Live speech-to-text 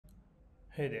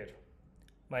Hey there,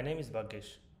 my name is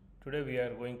Bhagesh. Today we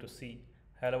are going to see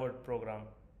Hello World program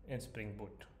in Spring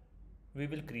Boot. We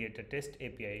will create a test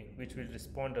API which will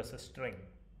respond as a string.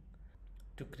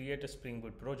 To create a Spring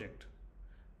Boot project,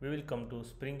 we will come to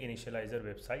Spring Initializer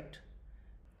website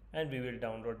and we will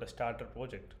download the starter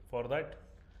project. For that,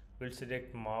 we'll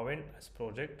select Maven as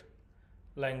project.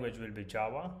 Language will be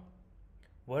Java.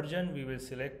 Version we will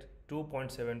select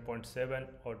 2.7.7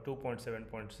 or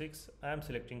 2.7.6. I am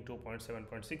selecting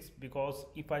 2.7.6 because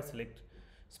if I select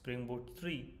Spring Boot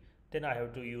 3 then I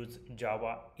have to use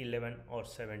Java 11 or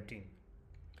 17.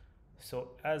 So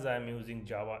as I am using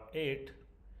Java 8,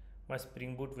 my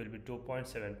Spring Boot will be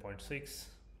 2.7.6.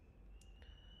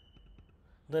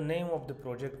 The name of the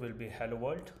project will be Hello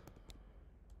World.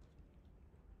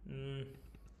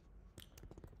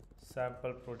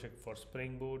 Sample project for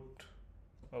Spring Boot.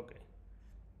 Okay.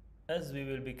 As we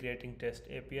will be creating test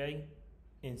API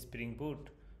in Spring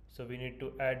Boot, so we need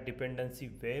to add dependency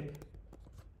web.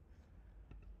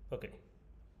 Okay,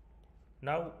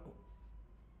 now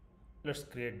let's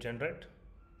create generate.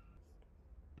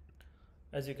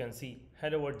 As you can see,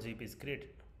 hello world zip is created.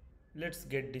 Let's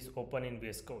get this open in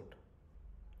VS Code.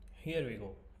 Here we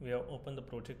go, we have opened the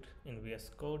project in VS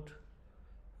Code.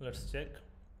 Let's check.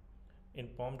 In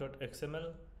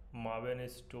pom.xml, Maven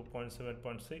is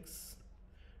 2.7.6,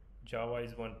 Java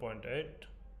is 1.8.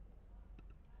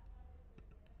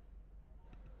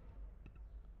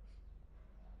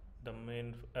 The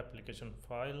main application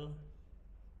file.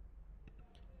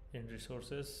 In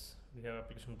resources, we have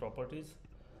application properties.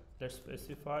 Let's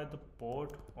specify the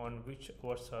port on which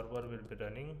our server will be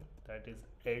running, that is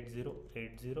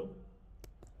 8080.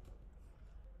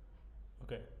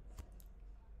 Okay,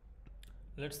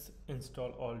 let's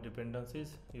install all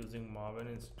dependencies using maven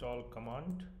install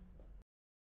command.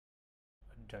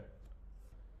 Done.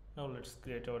 Now let's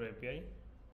create our API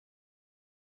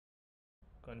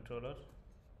controller,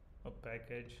 a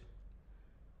package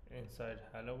inside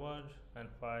hello world, and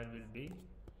file will be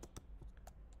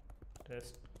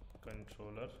test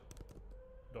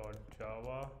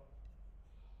controller.java.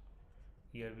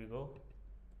 Here we go.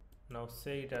 Now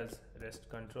say it as rest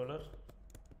controller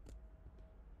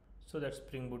so that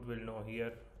Spring Boot will know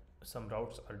here some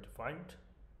routes are defined.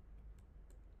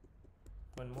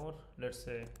 One more, let's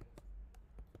say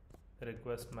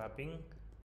request mapping.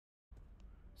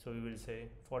 So we will say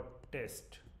for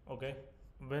test. Okay,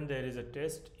 when there is a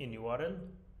test in URL,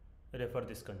 refer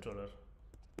this controller.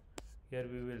 Here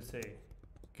we will say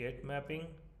get mapping.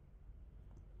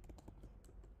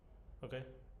 Okay,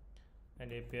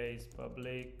 and API is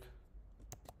public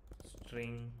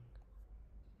string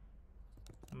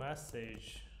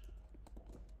message,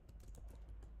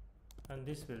 and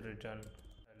this will return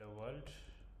hello world.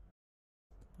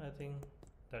 I think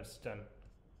that's done.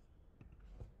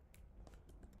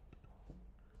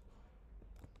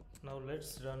 Now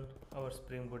let's run our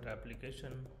Spring Boot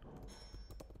application,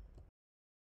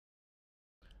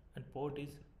 and port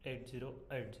is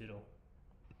 8080.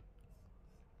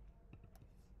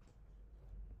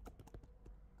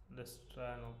 Let's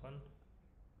try and open.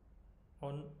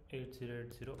 On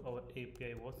 8080 our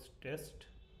API was test.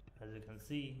 As you can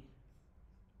see,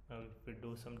 now if we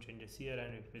do some changes here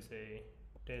and if we say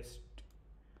test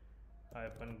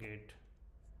 -get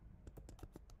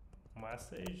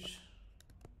message,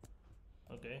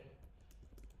 okay,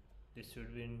 this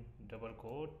should be in double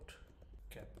quote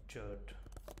captured.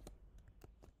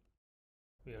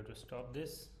 We have to stop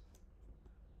this,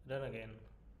 run again.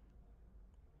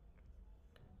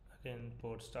 Again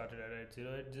port started at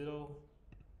 8080.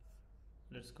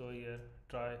 Let's go here,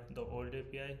 try the old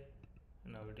API.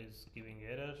 Now it is giving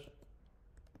error.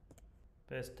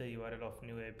 Paste the URL of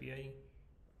new API,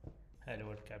 hello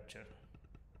world capture.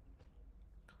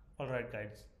 Alright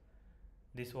guys,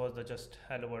 this was the just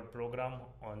hello world program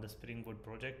on the Spring Boot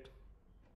project.